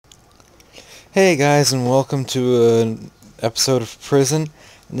Hey guys, and welcome to an episode of Prison.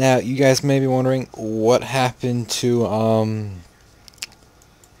 Now, you guys may be wondering what happened to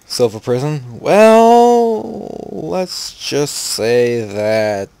Silver Prison. Well, let's just say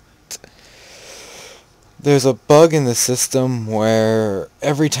that there's a bug in the system where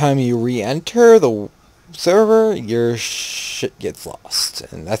every time you re-enter the server, your shit gets lost,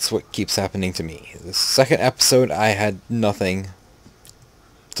 and that's what keeps happening to me. The second episode, I had nothing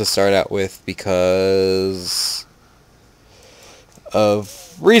to start out with because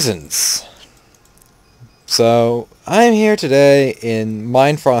of reasons. So, I'm here today in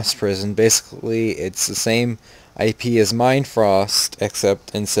minefrost prison. Basically, it's the same IP as minefrost,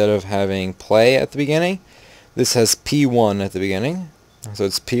 except instead of having play at the beginning, this has P1 at the beginning. So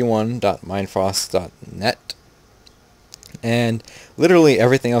it's p1.minefrost.net. And literally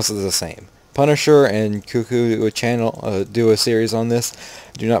everything else is the same. Punisher and Cuckoo do a series on this.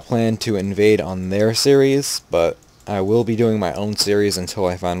 I do not plan to invade on their series, but I will be doing my own series until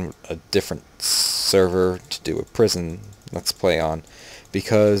I find a different server to do a prison let's play on.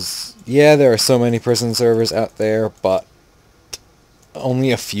 Because, yeah, there are so many prison servers out there, but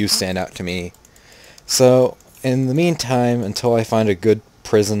only a few stand out to me. So, in the meantime, until I find a good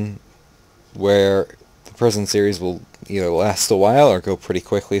prison where the prison series will either last a while or go pretty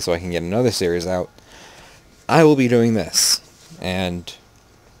quickly so I can get another series out, I will be doing this. And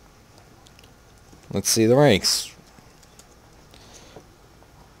let's see the ranks.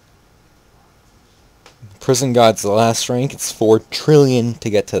 Prison God's the last rank. It's 4 trillion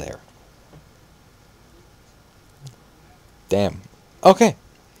to get to there. Damn. Okay.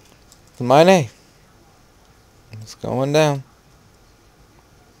 Mine A. It's going down.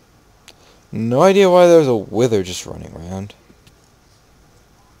 No idea why there's a wither just running around.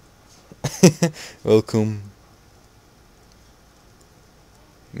 Welcome.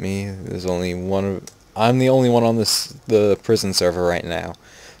 There's only one. I'm the only one on the prison server right now,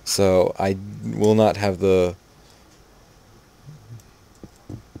 so I will not have the.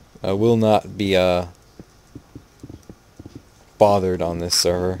 I will not be bothered on this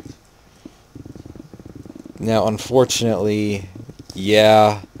server. Now, unfortunately,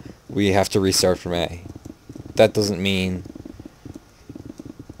 yeah, we have to restart from A. That doesn't mean...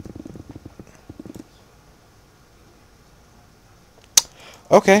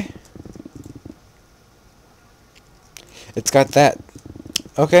 Okay. It's got that.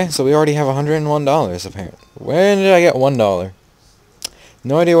 Okay, so we already have $101, apparently. When did I get $1?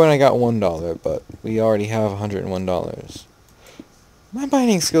 No idea when I got $1, but we already have $101. My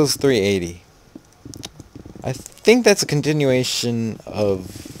mining skill is 380. I think that's a continuation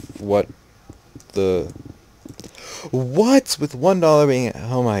of what the... What? With $1 being...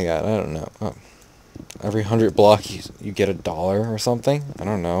 Oh my god, I don't know. Oh. Every 100 block you get $1 or something? I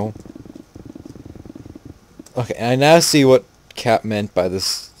don't know. Okay, I now see what Cap meant by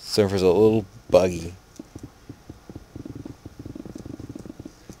this server's a little buggy.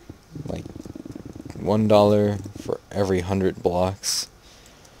 Like, $1 for every 100 blocks.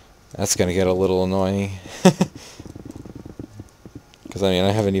 That's gonna get a little annoying. Because, I mean,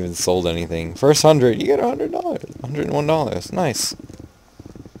 I haven't even sold anything. First 100, you get $100. $101. Nice.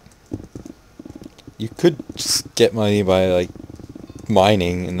 You could just get money by, like,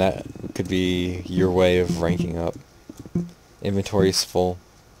 mining, and that could be your way of ranking up. Inventory's full.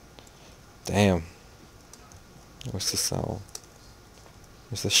 Damn. Where's the sell?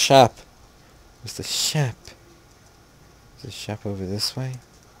 Where's the shop? Where's the shop? Is the shop over this way?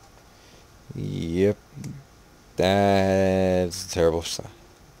 Yep. That's a terrible shot.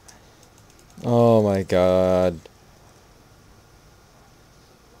 Oh my god.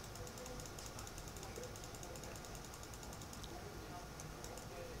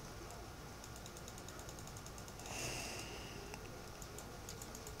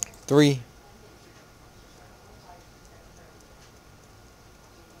 Three.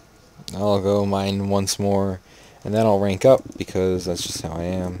 I'll go mine once more, and then I'll rank up, because that's just how I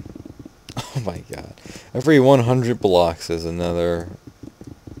am. Oh my god. Every 100 blocks is another...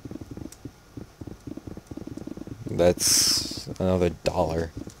 That's another $1.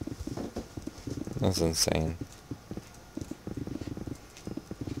 That's insane.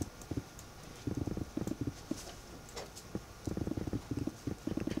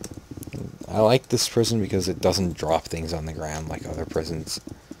 I like this prison because it doesn't drop things on the ground like other prisons.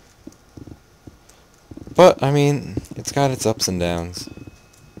 But, I mean, it's got its ups and downs.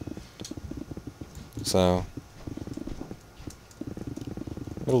 So,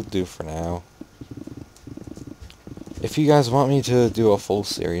 it'll do for now. If you guys want me to do a full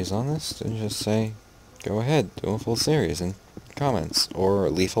series on this, then just say, go ahead, do a full series in comments, or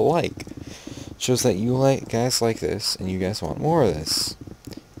leave a like. shows that you guys like this, and you guys want more of this.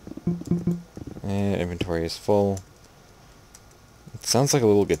 And inventory is full. It sounds like a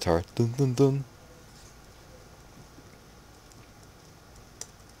little guitar. Dun dun dun.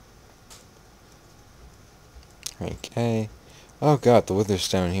 Okay. Oh god, the wither's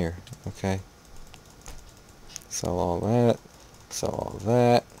down here. Okay. Sell all that. Sell all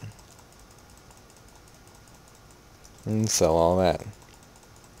that. And sell all that.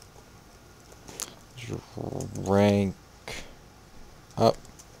 Rank up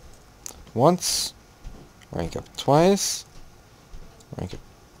once. Rank up twice. Rank up.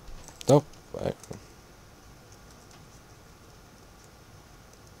 Nope.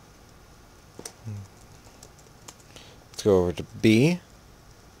 Let's go over to B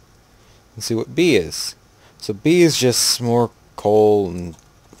and see what B is. So B is just more coal and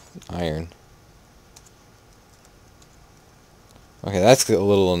iron. Okay, that's a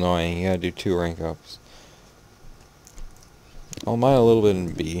little annoying. You gotta do 2 rank ups. I'll mine a little bit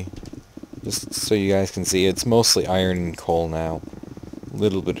in B, just so you guys can see. It's mostly iron and coal now. A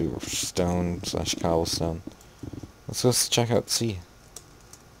little bit of stone / cobblestone. Let's go check out C.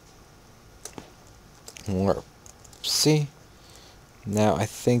 More C. Now I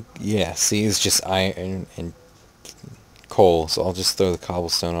think, yeah, C is just iron and coal, so I'll just throw the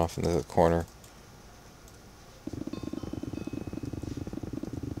cobblestone off into the corner.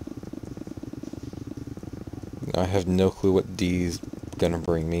 I have no clue what D is gonna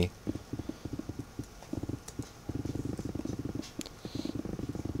bring me.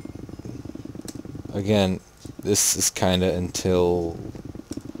 Again, this is kinda until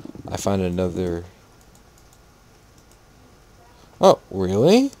I find another... Oh,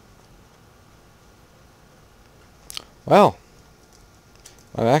 really? Well,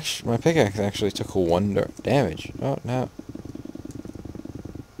 my pickaxe actually took 1 damage. Oh, no.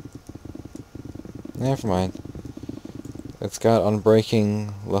 Never mind. It's got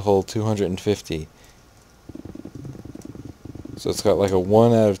unbreaking level 250. So it's got like a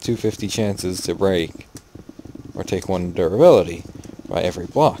 1 out of 250 chances to break, or take 1 durability by every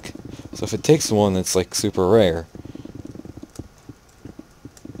block. So if it takes 1 that's like super rare.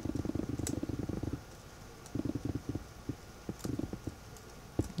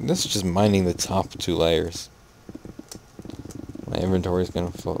 This is just mining the top 2 layers. My inventory is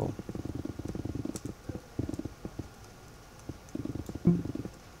gonna fill.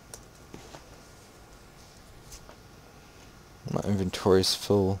 My inventory's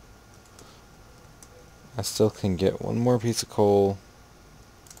full. I still can get 1 more piece of coal.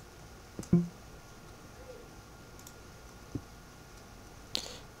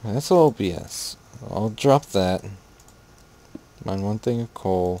 That's all BS. I'll drop that. Mine 1 thing of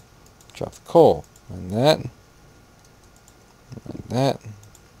coal. Drop the coal. Mine that. Mine that.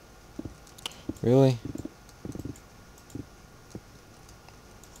 Really?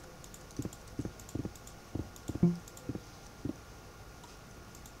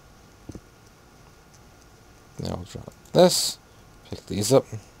 Now I'll drop this. Pick these up.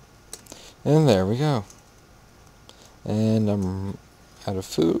 And there we go. And I'm out of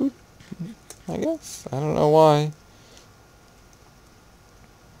food, I guess. I don't know why.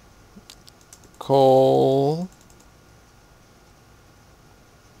 Coal.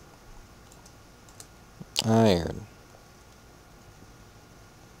 Iron.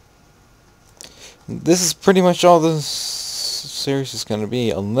 This is pretty much all this series is going to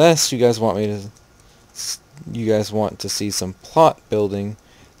be, unless you guys want to see some plot building.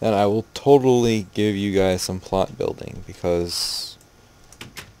 Then I will totally give you guys some plot building, because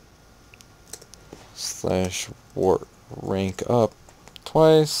 / rank up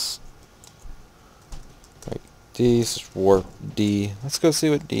twice. Right, D / warp D. Let's go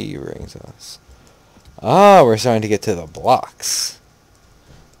see what D brings us. Ah, we're starting to get to the blocks.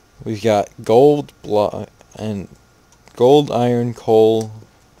 We've got gold block and gold, iron, coal,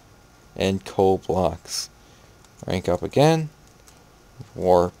 and coal blocks. Rank up again.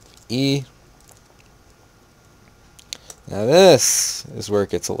 Warp E. Now this is where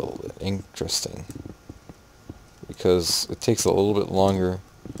it gets a little bit interesting, because it takes a little bit longer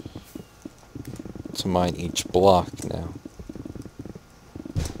to mine each block now.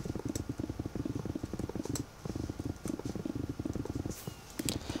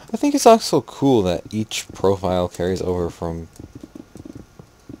 I think it's also cool that each profile carries over from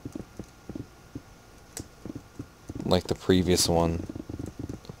like the previous one.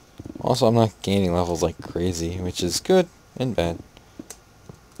 Also, I'm not gaining levels like crazy, which is good and bad.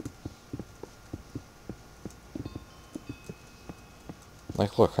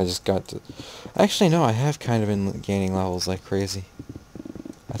 Like, look, I just got to... Actually, no, I have kind of been gaining levels like crazy.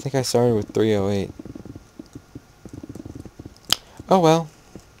 I think I started with 308. Oh well.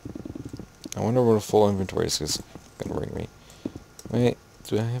 I wonder what a full inventory is gonna bring me. Wait,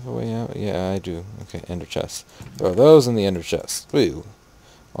 do I have a way out? Yeah, I do. Okay, ender chest. Throw those in the ender chest. Woo.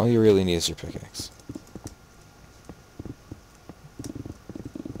 All you really need is your pickaxe.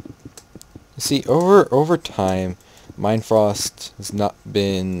 You see, over time, minefrost has not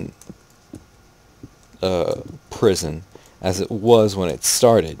been a prison as it was when it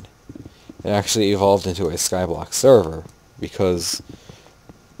started. It actually evolved into a skyblock server because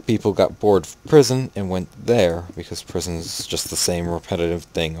people got bored of prison and went there because prison is just the same repetitive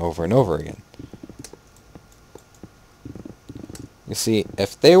thing over and over again. You see,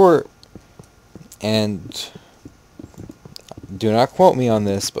 if they were, and do not quote me on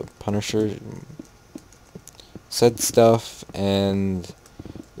this, but Punisher said stuff and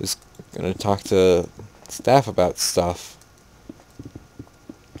is going to talk to staff about stuff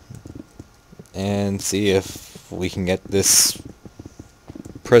and see if we can get this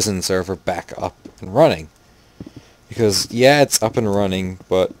prison server back up and running. Because, yeah, it's up and running,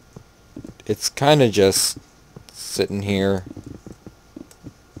 but it's kind of just sitting here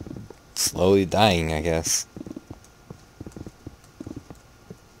slowly dying, I guess.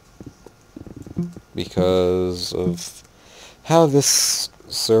 Because of how this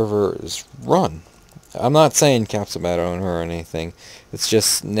server is run. I'm not saying Cap's a bad owner or anything. It's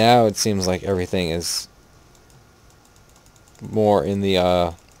just now it seems like everything is more in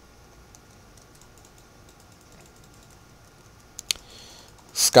the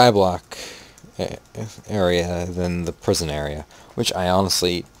skyblock area than the prison area, which I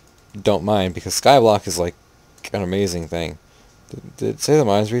honestly don't mind because skyblock is like an amazing thing. Did it say the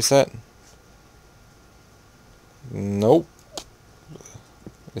mines reset? Nope.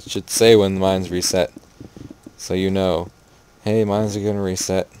 It should say when the mines reset, so you know, hey, mines are gonna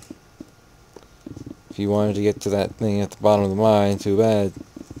reset. If you wanted to get to that thing at the bottom of the mine, too bad.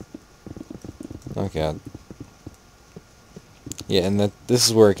 Oh god. Yeah, and this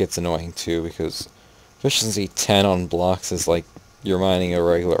is where it gets annoying too, because efficiency 10 on blocks is like you're mining a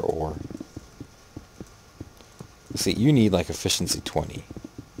regular ore. See, you need like efficiency 20.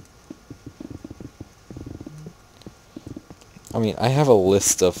 I mean, I have a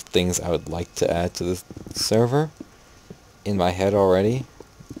list of things I would like to add to this server in my head already,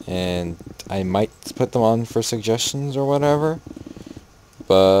 and I might put them on for suggestions or whatever,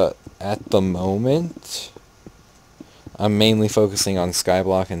 but at the moment, I'm mainly focusing on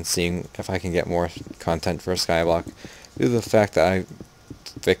Skyblock and seeing if I can get more content for Skyblock due to the fact that I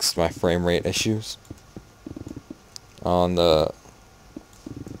fixed my frame rate issues on the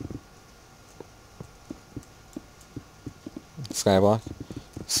Skyblock.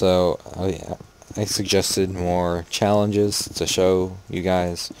 So I suggested more challenges to show you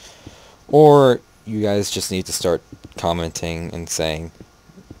guys, or you guys just need to start commenting and saying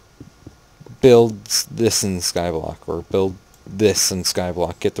build this in Skyblock, or build this in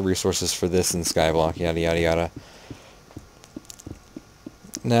Skyblock, get the resources for this in Skyblock, yada yada yada.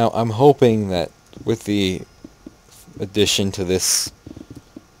 Now I'm hoping that with the addition to this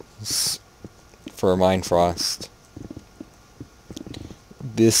for minefrost,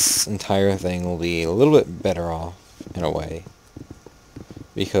 this entire thing will be a little bit better off in a way,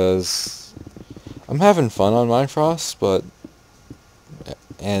 because I'm having fun on minefrost, but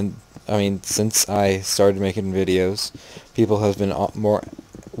I mean, since I started making videos, people have been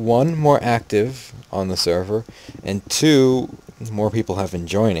more active on the server, and 2, more people have been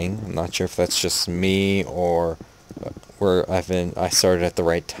joining. I'm not sure if that's just me or where I started at the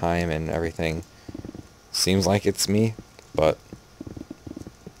right time and everything. Seems like it's me, but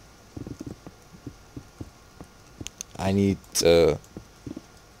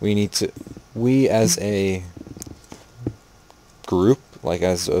we as a group, like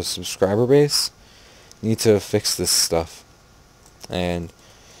as a subscriber base, need to fix this stuff and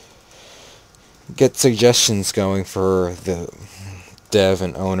get suggestions going for the dev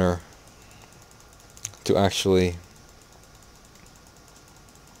and owner to actually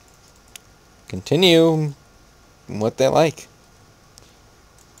continue what they like.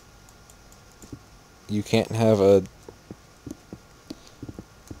 You can't have a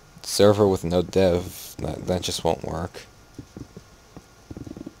server with no dev. That just won't work.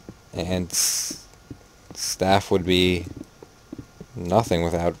 And staff would be nothing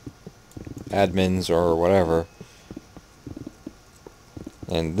without admins or whatever.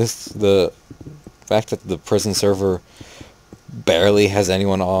 And the fact that the prison server barely has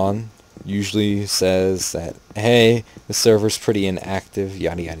anyone on usually says that, hey, the server's pretty inactive,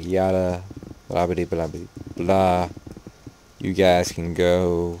 yada yada yada, blah blah blah blah blah. you guys can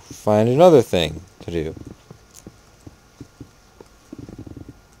go find another thing to do.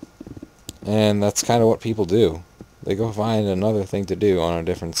 And that's kind of what people do. They go find another thing to do on a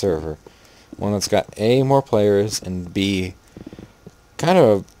different server. One that's got A, more players, and B, kind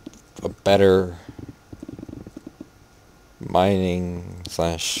of a better mining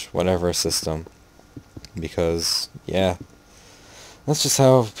 / whatever system. Because, yeah, that's just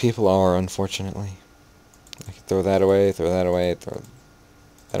how people are, unfortunately. I can throw that away, throw that away, throw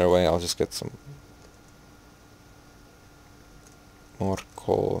that away. I'll just get some more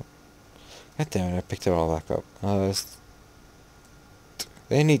coal. God damn it, I picked it all back up.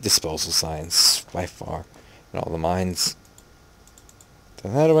 They need disposal signs, by far. And all the mines.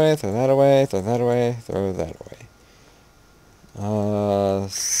 Throw that away, throw that away, throw that away, throw that away.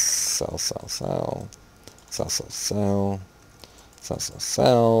 Sell, sell, sell. Sell, sell, sell. Sell, sell,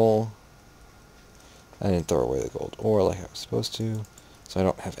 sell. I didn't throw away the gold ore like I was supposed to. So I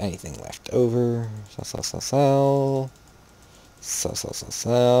don't have anything left over. Sell, sell, sell, sell. Sell, sell, sell,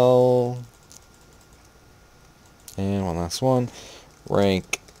 sell. And one last one.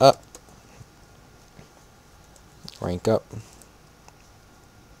 Rank up. Rank up.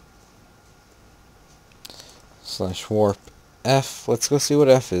 / warp F. Let's go see what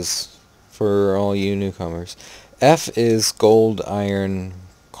F is for all you newcomers. F is gold, iron,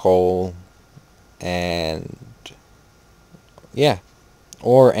 coal, and yeah,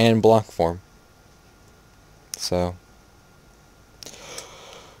 ore and block form. So,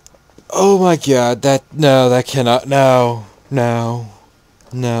 oh my god, that cannot, no,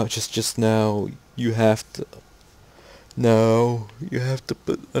 just no, you have to, no, you have to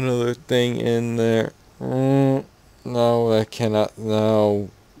put another thing in there. No, that cannot, no,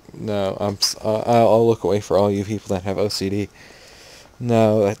 I'll look away for all you people that have OCD.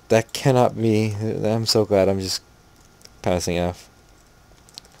 No, that cannot be. I'm so glad I'm just passing F.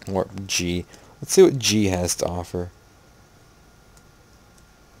 Or G. Let's see what G has to offer.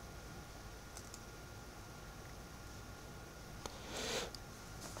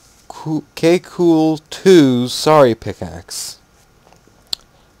 K-Cool 2's Sorry Pickaxe.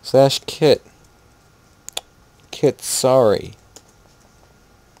 / Kit. Kit Sorry.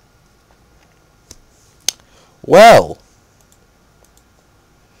 Well.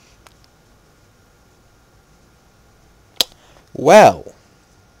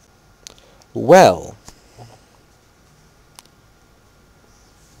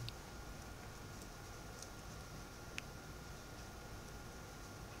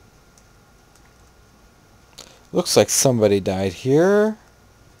 Looks like somebody died here.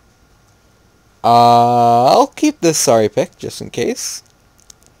 I'll keep this sorry pick just in case.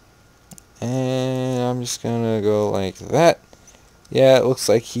 And I'm just gonna go like that. Yeah, it looks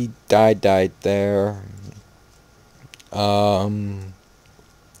like he died there.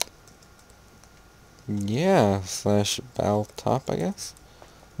 Yeah, / battle top, I guess.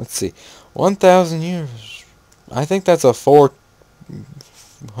 Let's see. 1,000 years. I think that's a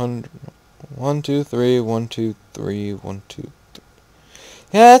 400. 1, 2, 3, 1, 2, 3, 1, 2, 3.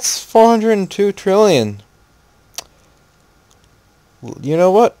 Yeah, that's 402 trillion. You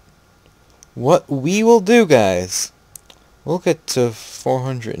know what? What we will do, guys, we'll get to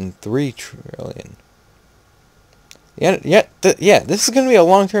 403 trillion. Yeah, this is going to be a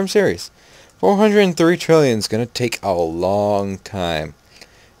long-term series. 403 trillion is going to take a long time.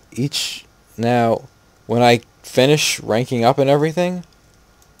 Now, when I finish ranking up and everything,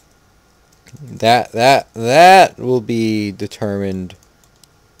 that will be determined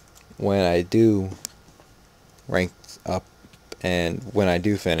when I do rank up and when I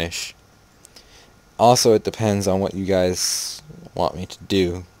do finish. Also, it depends on what you guys want me to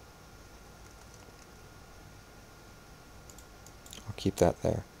do. I'll keep that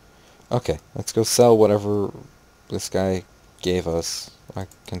there. Okay, let's go sell whatever this guy gave us. I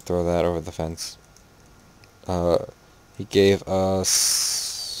can throw that over the fence. He gave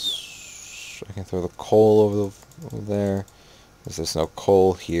us... I can throw the coal over there. Because there's no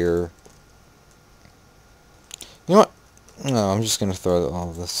coal here. You know what? No, I'm just going to throw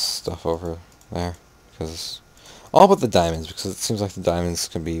all this stuff over there. Because all but the diamonds, because it seems like the diamonds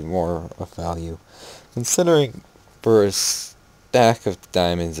can be more of value. Considering for a stack of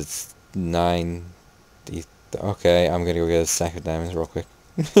diamonds, it's 9. Okay, I'm going to go get a stack of diamonds real quick.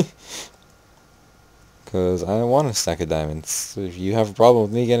 Because I want a stack of diamonds. So if you have a problem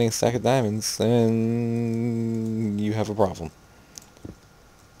with me getting a stack of diamonds, then you have a problem.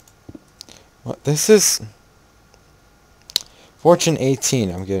 What? This is... Fortune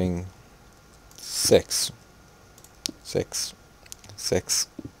 18, I'm getting 6. 6.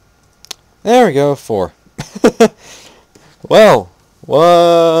 There we go, 4. Well,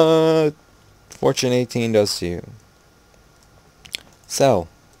 what Fortune 18 does to you. Sell.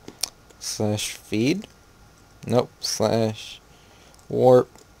 Slash feed? Nope. Slash warp.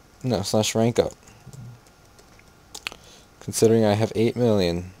 No, slash rank up. Considering I have 8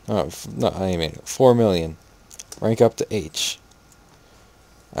 million. Oh, no, I mean 4 million. Rank up to H.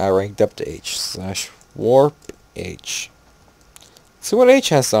 I ranked up to H. Slash warp H. See what H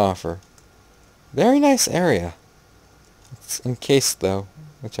has to offer. Very nice area. It's encased though,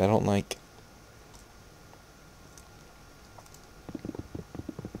 which I don't like.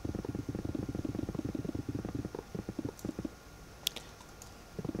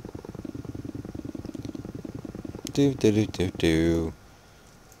 Do do do do do.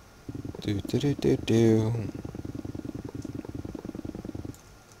 Do do do do do.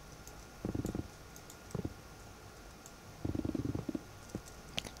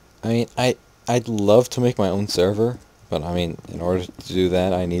 I mean, I'd love to make my own server, but I mean, in order to do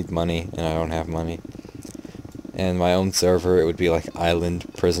that, I need money, and I don't have money. And my own server, it would be like Island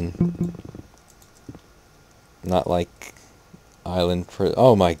Prison. Not like Island Prison.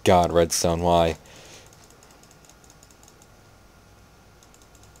 Oh my god, Redstone, why?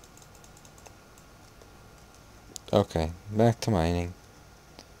 Okay, back to mining.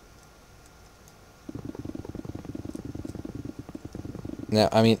 Now,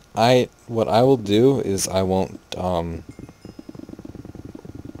 I mean, what I will do is I won't, won't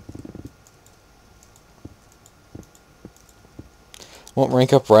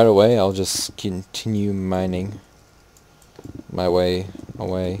rank up right away. I'll just continue mining my way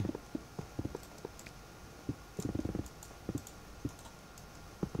away.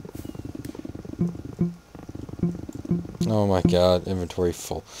 Oh my god, inventory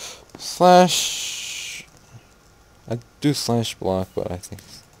full. Slash... I do slash block, but I think...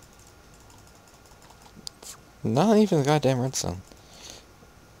 Not even the goddamn redstone.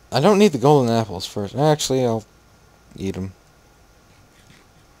 I don't need the golden apples first. Actually, I'll eat them.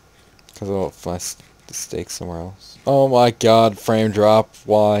 Because I'll find the steak somewhere else. Oh my god, frame drop.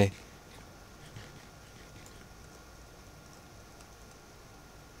 Why?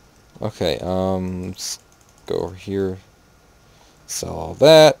 Okay, let's go over here. Sell all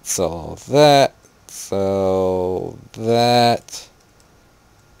that, sell all that, sell that,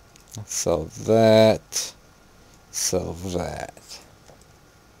 sell that, sell that.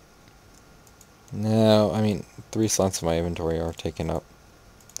 Now, I mean, 3 slots of my inventory are taken up.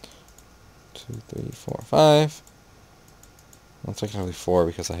 2, 3, 4, 5. Well, technically 4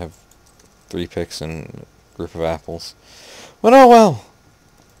 because I have 3 picks and a group of apples. But oh well!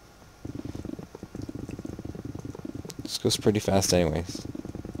 This goes pretty fast anyways.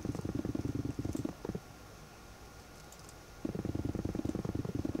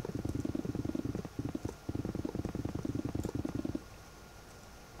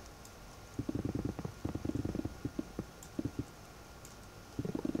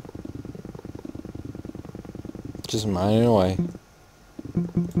 Just mining away.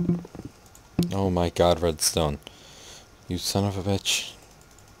 Oh my god, redstone. You son of a bitch.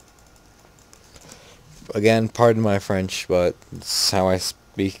 Again, pardon my French, but it's how I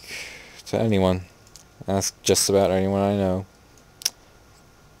speak to anyone. Ask just about anyone I know.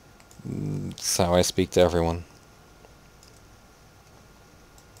 It's how I speak to everyone.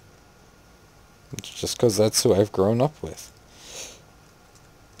 Just because that's who I've grown up with.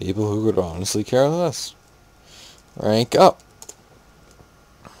 People who could honestly care less. Rank up.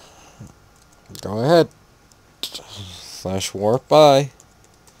 Go ahead. Slash warp by.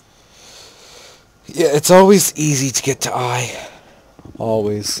 Yeah, it's always easy to get to I.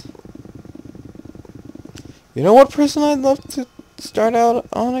 Always. You know what prison I'd love to start out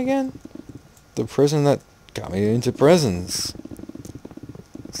on again? The prison that got me into prisons.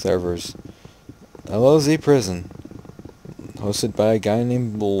 Servers. LOZ Prison. Hosted by a guy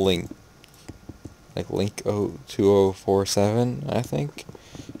named Link. Like Link 2047, I think.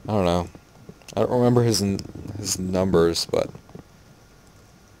 I don't know. I don't remember his numbers, but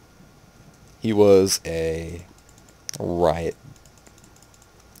he was a riot.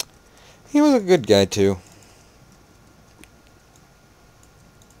 He was a good guy too.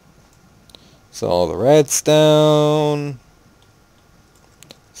 Sell all the redstone.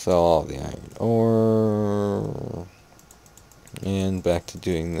 Sell all the iron ore. And back to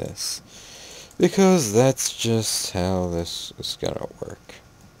doing this. Because that's just how this is gonna work.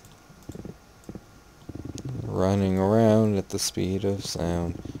 Running around at the speed of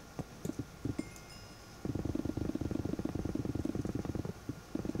sound.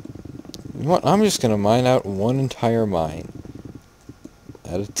 You know what? I'm just gonna mine out one entire mine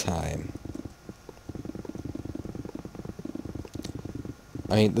at a time.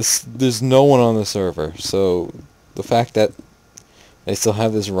 I mean, there's no one on the server, so the fact that they still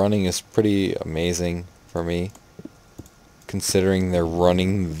have this running is pretty amazing for me, considering they're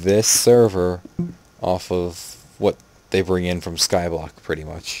running this server off of what they bring in from Skyblock, pretty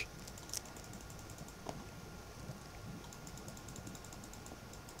much.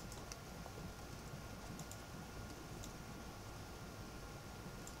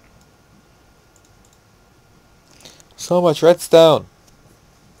 So much redstone!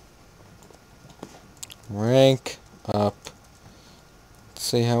 Rank up. Let's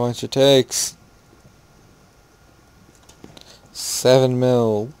see how much it takes. 7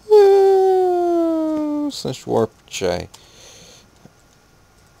 mil. Woo! Such warp J.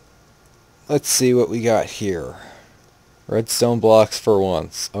 Let's see what we got here. Redstone blocks for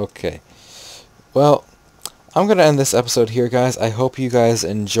once. Okay. Well, I'm going to end this episode here, guys. I hope you guys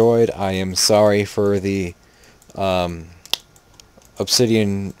enjoyed. I am sorry for the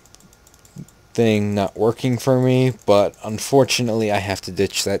obsidian thing not working for me, but unfortunately I have to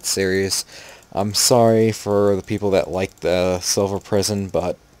ditch that series. I'm sorry for the people that like the Silver Prison,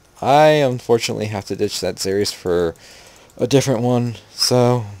 but I unfortunately have to ditch that series for a different one.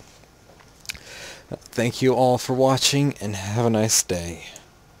 So, thank you all for watching, and have a nice day.